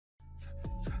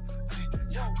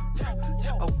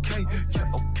Okay,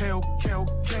 yeah, okay, okay,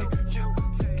 okay.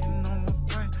 Thinking on my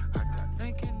brain, I got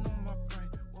thinking on my brain.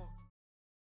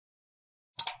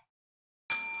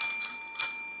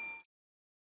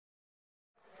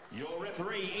 Your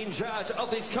referee in charge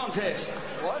of this contest,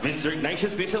 Mr.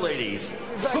 Ignatius Vissalides.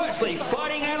 Firstly,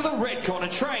 fighting out of the red corner,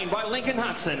 trained by Lincoln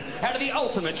Hudson, out of the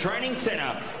Ultimate Training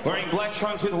Centre. Wearing black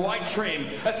trunks with white trim,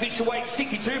 official weight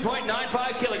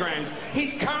 62.95 kilograms.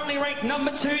 He's currently ranked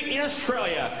number 2 in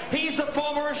Australia. He's the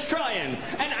former Australian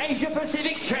and Asia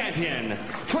Pacific champion.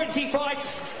 20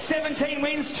 fights, 17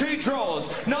 wins, 2 draws,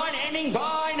 9 ending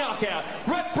by knockout.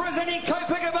 Representing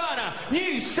Copacabana,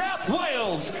 New South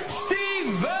Wales,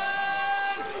 Stephen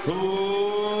Wills.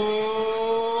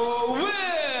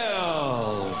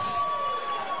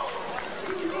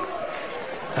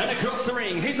 And across the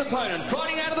ring, his opponent,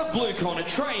 fighting out of the blue corner,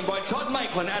 trained by Todd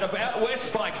Maitland out of Out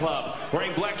West Fight Club.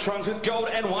 Wearing black trunks with gold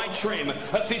and white trim,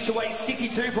 official weight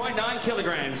 62.9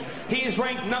 kilograms. He is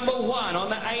ranked number 1 on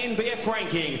the ANBF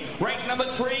ranking, ranked number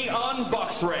 3 on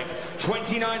BoxRec.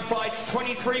 29 fights,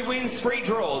 23 wins, 3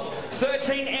 draws,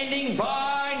 13 ending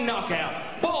by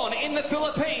knockout. Born in the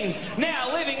Philippines,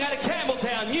 now living out of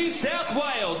Campbelltown, New South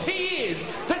Wales. He is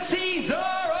the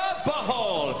Czar of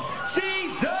Bohol, Czar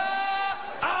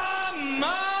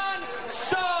Amonsot.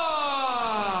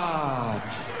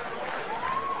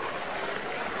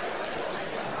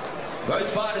 Those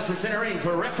fighters are centering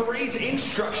for referees'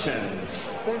 instructions.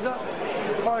 Caesar.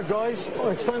 All right, guys, I'll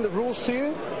explain the rules to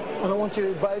you, and I want you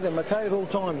to obey them, okay, at all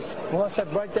times. When I say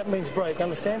break, that means break,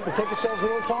 understand? Protect yourselves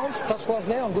at all times. Touch gloves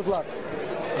now, and good luck.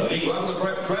 It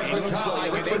looks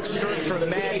like an extra from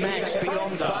Mad Max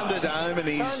beyond Thunderdome, and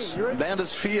he's about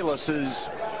as fearless as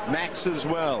Max as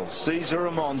well. Czar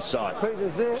Amonsot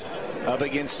up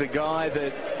against a guy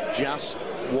that just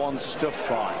wants to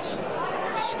fight.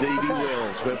 Stevie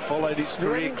Wills. We've followed his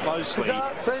career closely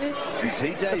since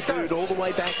he debuted all the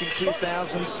way back in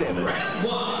 2007.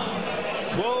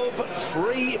 12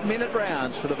 3-minute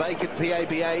rounds for the vacant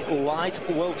PABA light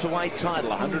welterweight title.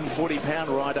 140-pound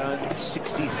right own,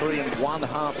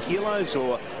 63.5 kilos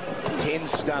or 10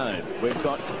 stone. We've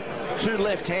got 2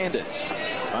 left-handers,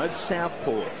 both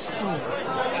southpaws.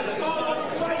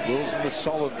 Wills in the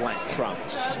solid black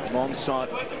trunks. Amonsot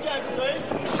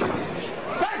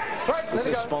with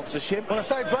the sponsorship. When I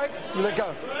say break, you let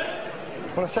go.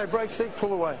 When I say break, Steve,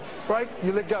 pull away. Break,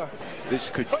 you let go. This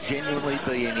could genuinely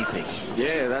be anything.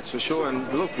 Yeah, that's for sure. And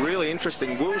look, really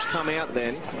interesting. Wills come out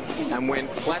then and went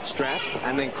flat strap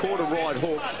and then caught a right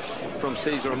hook from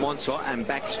Czar Amonsot and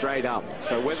back straight up.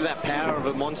 So whether that power of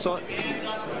Amonsot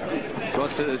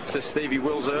got to Stevie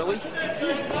Wills early,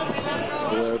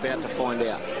 we're about to find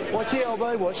out. Watch the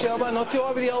elbow, watch the elbow. Not too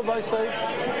over the elbow, Steve.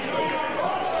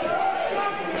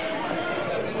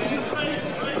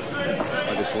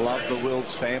 I just love the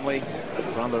Wills family.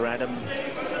 Brother Adam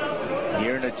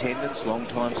here in attendance,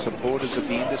 long-time supporters of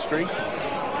the industry.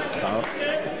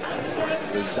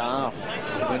 The Czar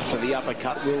went for the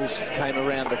uppercut. Wills came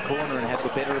around the corner and had the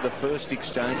better of the first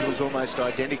exchange. It was almost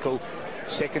identical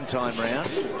second time round.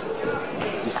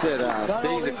 You said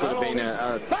Caesar could have been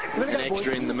an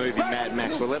extra in the movie Mad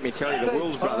Max. Well, let me tell you, the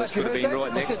Wills brothers could have been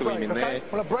right next to him in there.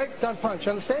 When I break, don't punch,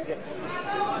 understand?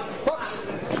 Box.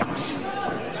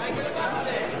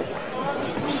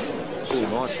 Oh,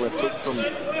 nice left hook from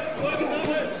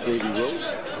Stevie Wills.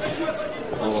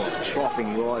 Oh,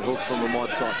 chopping right hook from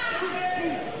Amonsot.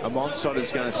 Amonsot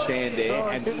is going to stand there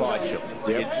and fight you.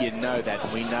 Yep. You know that.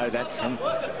 And we know that from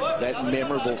that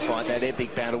memorable fight, that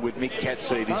epic battle with Mick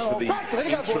Katsidis for the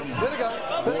interim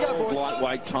world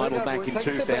lightweight title back in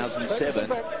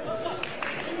 2007.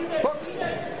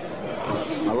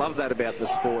 I love that about the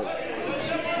sport.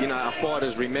 You know, a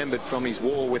fighter's remembered from his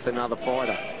war with another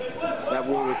fighter. That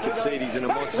war with Katsidis and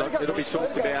Amonsot, it'll be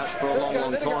talked about for a long,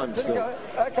 long time still.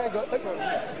 Okay, guys.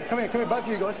 Come here, both of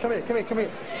you guys. Come here.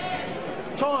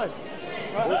 Time.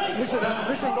 Listen,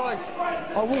 guys.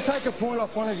 I will take a point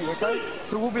off one of you, okay?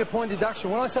 There will be a point deduction.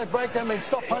 When I say break, that means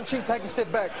stop punching, take a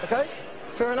step back, okay?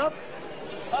 Fair enough?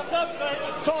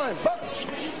 Time. Box.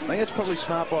 I think it's probably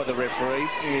smart by the referee.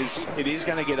 It is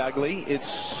going to get ugly.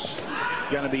 It's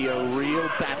going to be a real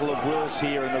battle of wills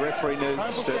here, and the referee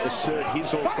needs to assert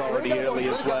his authority early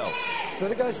as well.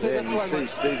 Let it go, Steve. Yeah, you see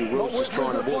Stevie Wills just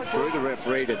trying to walk through the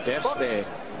referee to deaths there.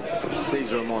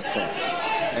 Czar Amonsot.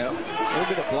 Now, a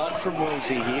little bit of blood from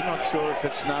Willsy here. Not sure if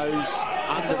it's nose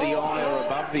under the eye or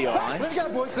above the eye. Let it go,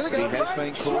 boys. Let it go. He has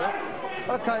been caught.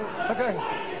 Okay.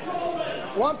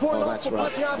 1 point off for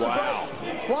punching after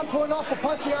break. 1 point off for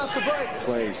punching after break.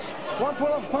 Please. 1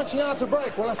 point off for punching after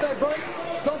break. When I say break,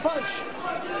 don't punch.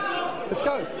 Let's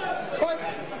go. Fight.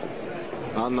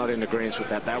 I'm not in agreement with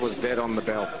that. That was dead on the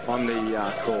bell, on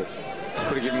the call.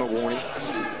 Could have given him a warning.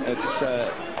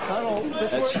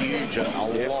 That's huge.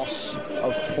 A loss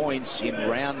of points in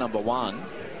round number 1.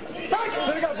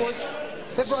 Let it go, boys.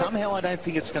 Somehow I don't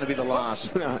think it's going to be the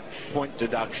last point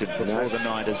deduction before the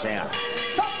night is out.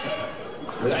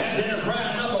 That's it,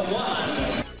 round number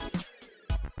 1.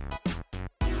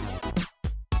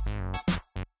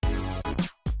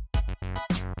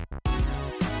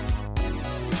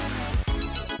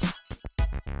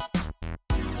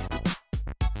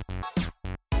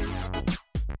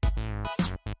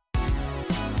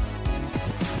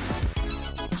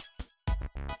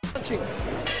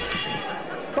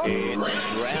 It's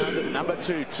round number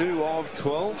 2 of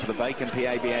 12 for the vacant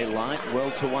PABA light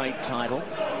welterweight title.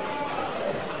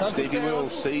 Stevie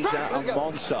Wills, Czar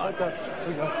Amonsot.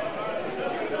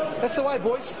 That's the way,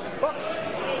 boys. Box.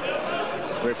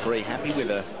 Referee happy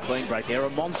with a clean break there.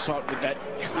 Amonsot with that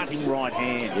cutting right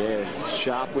hand. Yes,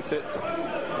 sharp with it.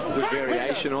 Good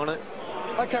variation on it.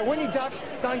 Okay, when he ducks,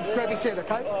 don't grab his head,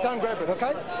 okay? Don't grab it,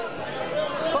 okay?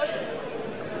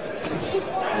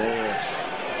 Yeah.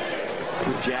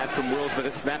 Good jab from Wills, but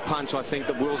it's that punch I think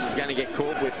that Wills is going to get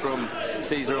caught with from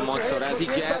Czar Amonsot. As he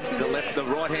jabs, the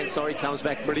right hand, comes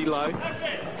back pretty low,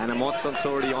 and Amonsot's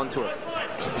already onto it.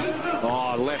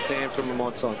 Oh, left hand from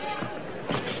Amonsot.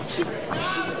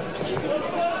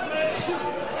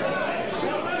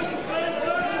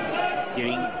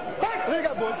 Getting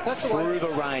through the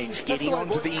range, getting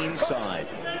onto the inside.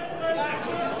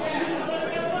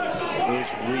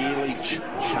 Is really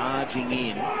charging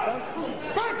in.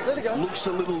 Looks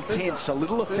a little tense, a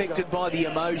little affected by the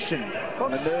emotion,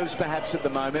 the nerves perhaps at the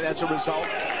moment. As a result,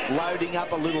 loading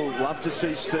up a little. Love to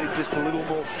see Steve just a little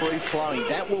more free-flowing.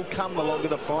 That will come the longer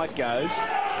the fight goes.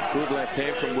 Good left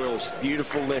hand from Wills.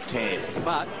 Beautiful left hand.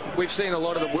 But we've seen a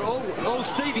lot of the... Oh,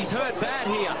 Stevie's hurt bad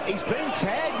here. He's been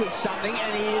tagged with something,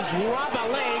 and he is rubber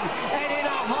leg and in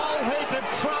a whole heap of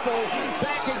trouble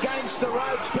back against the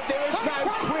ropes. But there is no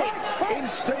quit in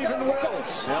Stephen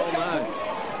Wills. Hell no.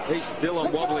 He's still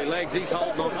on wobbly legs. He's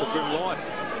holding on for good life.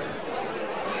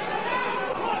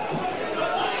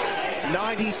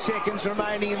 90 seconds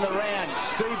remaining in the round.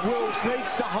 Steve Wills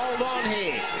needs to hold on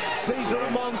here. Czar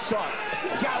Amonsot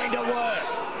going to work.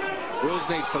 Wills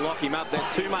needs to lock him up. There's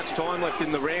too much time left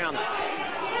in the round.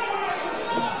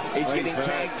 He's getting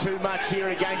tagged too much here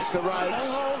against the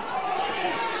ropes.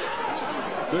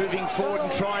 Moving forward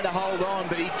and trying to hold on,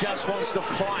 but he just wants to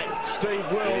fight. Steve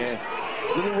Wills,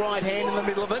 little right hand in the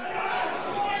middle of it.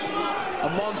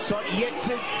 Amonsot yet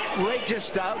to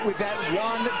register with that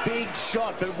one big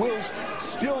shot, but Wills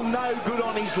still no good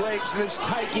on his legs and is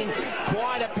taking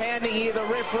quite a pounding here. The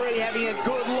referee having a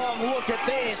good long look at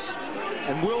this.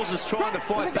 And Wills is trying to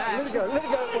fight back. Let it go.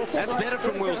 That's better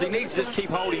from Wills. He needs to just keep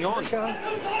holding on.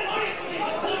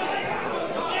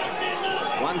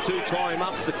 1-2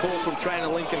 tie-him-up's the call from trainer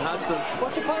Lincoln Hudson.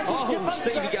 Oh,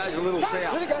 Stevie goes a little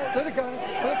south. Let it go.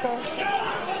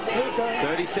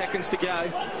 30 seconds to go.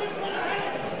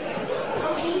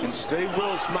 And Steve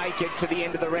Wills make it to the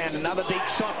end of the round. Another big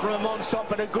shot from Amonsot,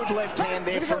 but a good left hand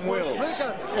there from Wills.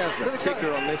 There's the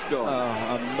ticker on this guy.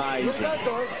 Oh, amazing. Let it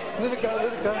go, guys. Let it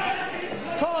go.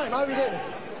 Time, over there.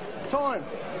 Time.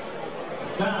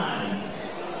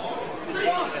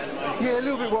 Yeah, a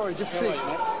little bit worried, just see.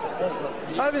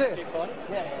 Over there.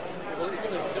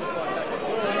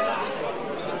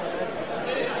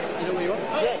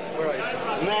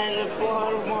 Man, the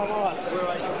 400 of my life. Where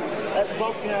are you? At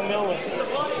Buckingham Melbourne.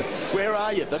 Where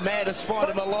are you? The maddest fight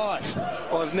of my life.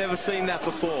 I've never seen that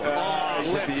before.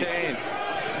 Left hand.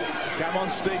 Come on,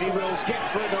 Stevie Wills, get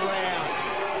through the round.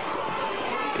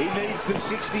 He needs the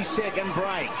 60-second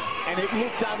break, and it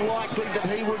looked unlikely that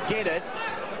he would get it.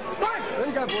 There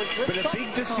you go, boys. But a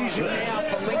big decision now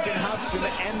for Lincoln Hudson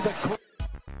and the...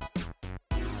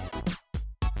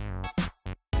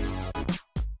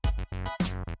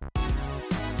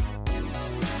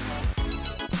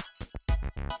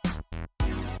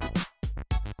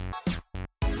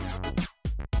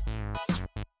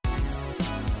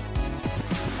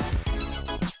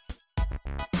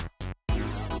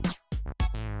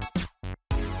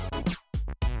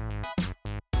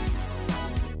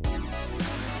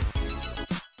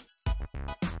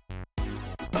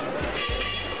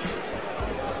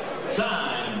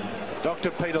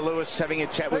 Dr. Peter Lewis having a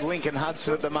chat with Lincoln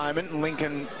Hudson at the moment, and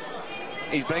Lincoln,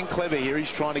 he's been clever here.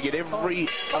 He's trying to get every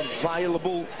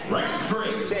available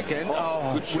second.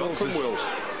 Oh, good shot from Wills.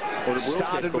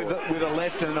 Started with a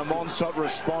left, and Amonsot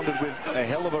responded with a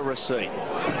hell of a receipt.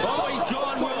 Oh, he's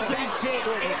gone, Wills. That's it.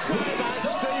 It's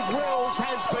Steve Wills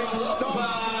has been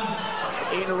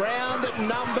stopped in round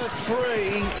number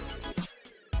 3.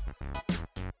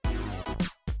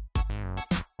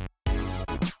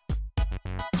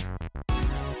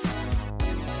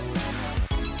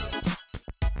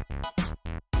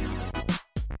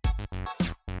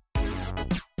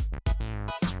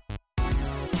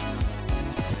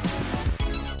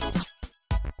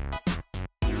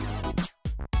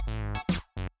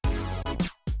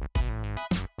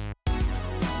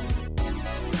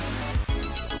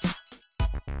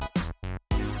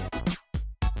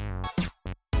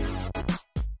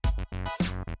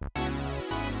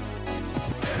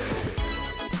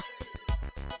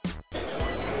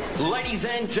 Ladies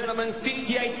and gentlemen,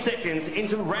 58 seconds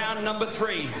into round number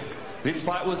 3. This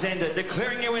fight was ended,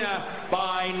 declaring your winner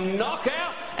by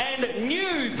knockout and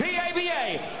new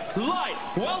PABA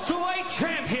light welterweight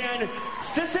champion,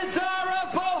 the Czar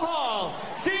Amonsot.